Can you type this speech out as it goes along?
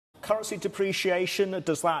currency depreciation,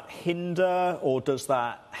 does that hinder or does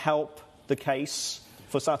that help the case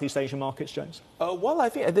for Southeast Asian markets, James? Well, I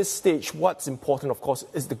think at this stage, what's important, of course,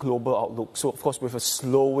 is the global outlook. So, of course, with a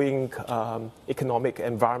slowing economic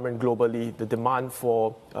environment globally, the demand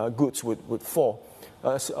for goods would fall.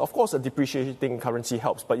 Of course, a depreciating currency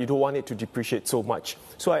helps, but you don't want it to depreciate so much.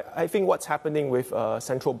 So I think what's happening with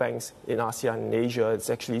central banks in ASEAN and Asia is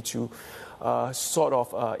actually to sort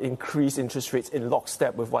of increase interest rates in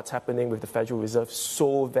lockstep with what's happening with the Federal Reserve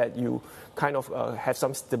so that you kind of have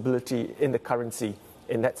some stability in the currency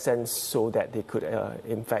in that sense so that they could,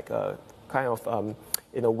 in fact, kind of,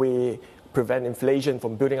 in a way, prevent inflation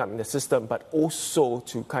from building up in the system, but also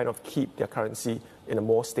to kind of keep their currency in a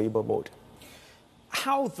more stable mode.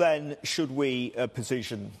 How then should we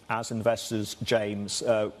position as investors, James,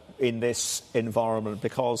 in this environment?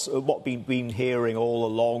 Because what we've been hearing all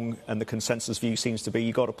along, and the consensus view seems to be,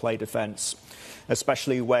 you've got to play defence,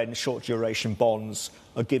 especially when short duration bonds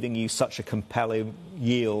are giving you such a compelling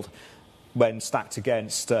yield when stacked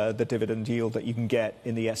against the dividend yield that you can get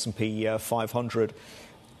in the S&P 500.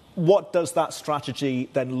 What does that strategy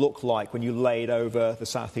then look like when you lay it over the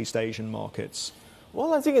Southeast Asian markets?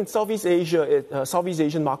 Well, I think in Southeast Asia, Southeast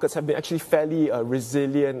Asian markets have been actually fairly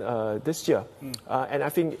resilient this year. And I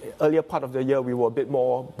think earlier part of the year, we were a bit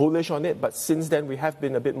more bullish on it. But since then, we have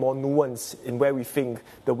been a bit more nuanced in where we think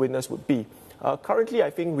the winners would be. Currently, I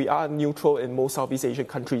think we are neutral in most Southeast Asian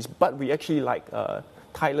countries. But we actually like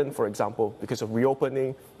Thailand, for example, because of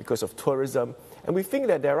reopening, because of tourism. And we think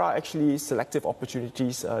that there are actually selective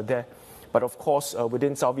opportunities there. But of course,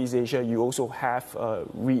 within Southeast Asia, you also have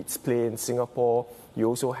REITs play in Singapore. You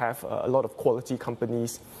also have a lot of quality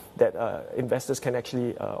companies that investors can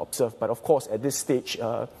actually observe. But of course, at this stage,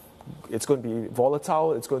 it's going to be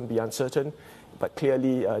volatile, it's going to be uncertain. But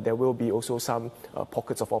clearly, there will be also some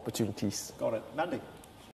pockets of opportunities. Got it. Mandy.